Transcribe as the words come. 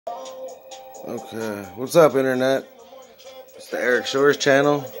Okay, what's up, internet? It's the Eric Shores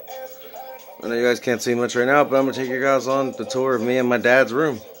channel. I know you guys can't see much right now, but I'm gonna take you guys on the tour of me and my dad's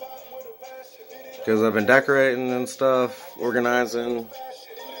room, because I've been decorating and stuff, organizing,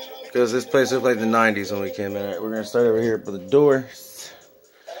 because this place looked like the 90s when we came in. Alright, we're gonna start over here by the door.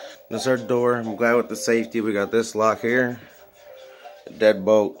 This is our door. I'm glad with the safety. We got this lock here, a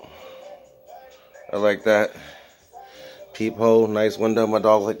deadbolt. I like that. Peephole, nice window. My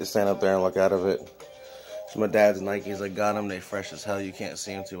dog like to stand up there and look out of it. It's my dad's Nikes. I got them. They fresh as hell. You can't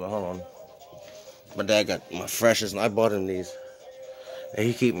see them too well. Hold on. My dad got my freshest, and I bought him these. And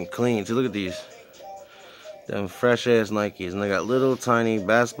he keep them clean. See, look at these. Them fresh ass Nikes, and they got little tiny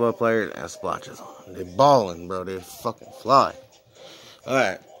basketball players and splotches on them. They balling, bro. They fucking fly. All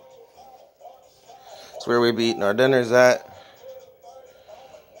right. That's where we be eating our dinners at.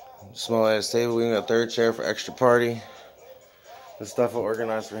 Small ass table. We got a third chair for extra party. The stuff I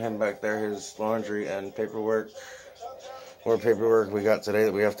organized for him back there, his laundry and paperwork. More paperwork we got today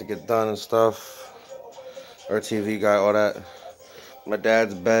that we have to get done and stuff. Our TV guy, all that. My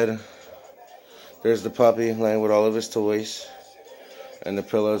dad's bed. There's the puppy laying with all of his toys and the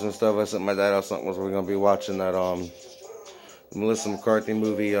pillows and stuff. I sent my dad out something. We're gonna be watching that Melissa McCarthy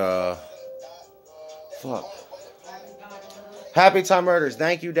movie. Fuck. Happy Time Murders.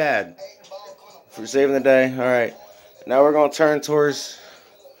 Thank you, Dad, for saving the day. All right. Now we're going to turn towards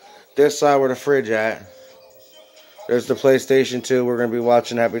this side where the fridge at. There's the PlayStation 2. We're going to be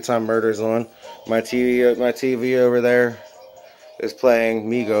watching Happy Time Murders on. My TV over there is playing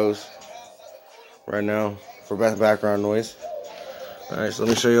Migos right now for background noise. Alright, so let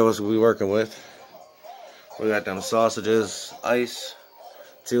me show you what we'll be working with. We got them sausages, ice,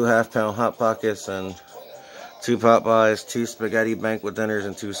 2 half-pound Hot Pockets, and 2 Popeyes, 2 spaghetti banquet dinners,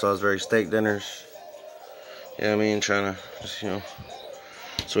 and 2 Salisbury steak dinners. Yeah, I mean, trying to just, so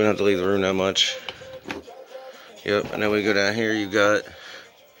we don't have to leave the room that much. Yep, and then we go down here. You got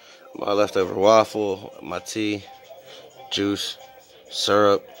my leftover waffle, my tea, juice,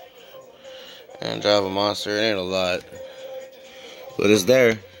 syrup, and Java Monster. It ain't a lot, but it's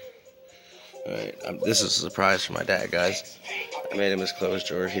there. Alright, this is a surprise for my dad, guys. I made him his clothes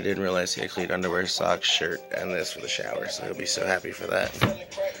drawer. He didn't realize he had clean underwear, socks, shirt, and this for the shower, so he'll be so happy for that.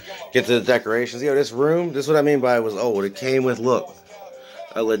 Get to the decorations. Yo, this room, this is what I mean by it was old. It came with, look,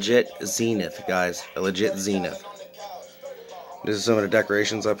 a legit zenith, guys. A legit zenith. This is some of the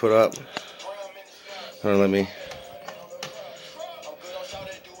decorations I put up. Hold on,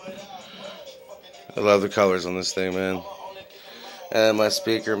 I love the colors on this thing, man. And my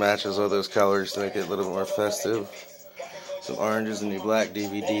speaker matches all those colors to make it a little bit more festive. Some oranges and new black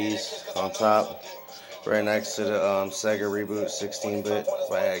DVDs on top. Right next to the Sega Reboot 16-bit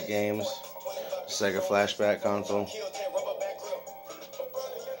by Ad Games. Sega Flashback console.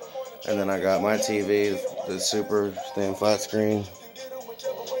 And then I got my TV, the super thin flat screen,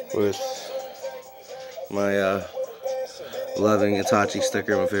 with my loving Itachi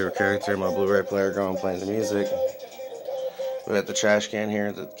sticker, my favorite character, my Blu-ray player going playing the music. We got the trash can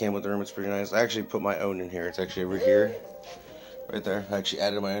here that came with the room. It's pretty nice. I actually put my own in here. It's actually over here. Right there. I actually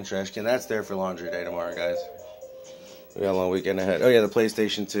added my own trash can. That's there for laundry day tomorrow, guys. We got a long weekend ahead. Oh, yeah, the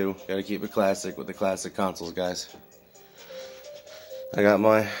PlayStation 2. Gotta keep it classic with the classic consoles, guys. I got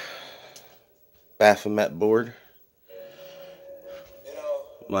my Baphomet board.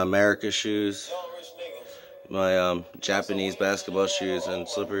 My America shoes. My Japanese basketball shoes and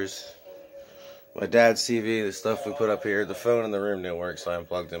slippers. My dad's TV, the stuff we put up here. The phone in the room didn't work, so I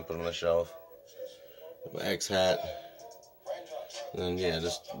unplugged it and put it on the shelf. My ex hat. And then, yeah,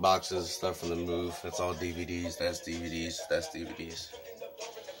 just boxes, stuff from the move. That's all DVDs. That's DVDs. That's DVDs.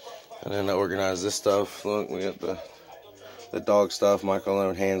 And then I organized this stuff. Look, we got the dog stuff, my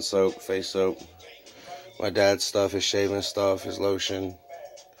cologne, hand soap, face soap. My dad's stuff, his shaving stuff, his lotion.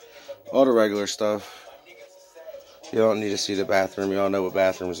 All the regular stuff. You don't need to see the bathroom. Y'all know what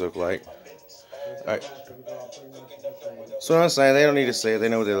bathrooms look like. Alright. So what I'm saying, they don't need to see it. They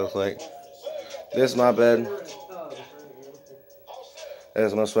know what they look like. This is my bed.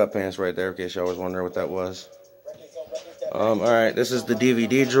 There's my sweatpants right there, in case y'all was wondering what that was. Alright, this is the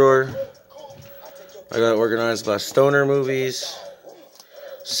DVD drawer. I got it organized by stoner movies,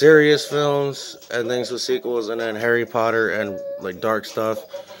 serious films, and things with sequels, and then Harry Potter and like dark stuff.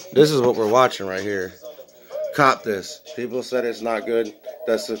 This is what we're watching right here. Cop this. People said it's not good.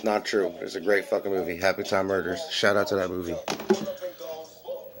 That's just not true. It's a great fucking movie. Happy Time Murders. Shout out to that movie.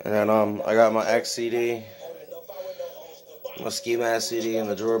 And then I got my X CD. My Ski Mask CD in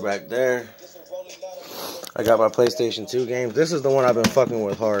the drawer back there. I got my PlayStation 2 games. This is the one I've been fucking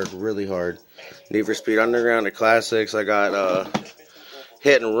with hard, really hard. Need for Speed Underground, the classics. I got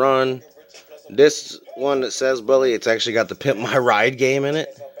Hit and Run. This one that says Bully, it's actually got the Pimp My Ride game in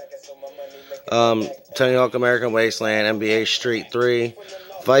it. Tony Hawk American Wasteland, NBA Street 3,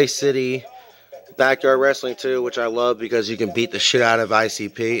 Vice City, Backyard Wrestling 2, which I love because you can beat the shit out of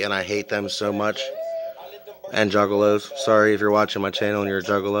ICP, and I hate them so much. And Juggalos. Sorry if you're watching my channel and you're a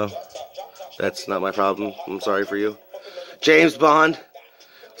Juggalo. That's not my problem. I'm sorry for you. James Bond,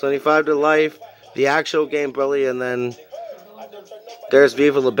 25 to Life, the actual game Bully, and then there's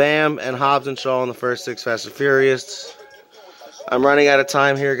Viva La Bam and Hobbs and Shaw in the first 6 Fast and Furious. I'm running out of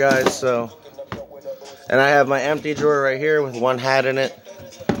time here, guys, so... And I have my empty drawer right here with one hat in it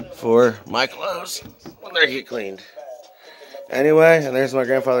for my clothes when they get cleaned. Anyway, and there's my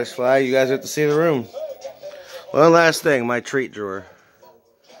grandfather's flag. You guys have to see the room. One last thing, my treat drawer.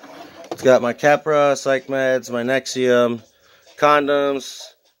 It's got my Capra, Psych Meds, my Nexium, condoms,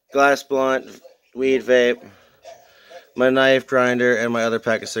 glass blunt, weed vape, my knife grinder, and my other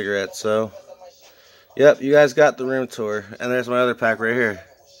pack of cigarettes. So, yep, you guys got the room tour. And there's my other pack right here.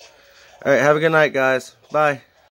 Alright, have a good night, guys. Bye.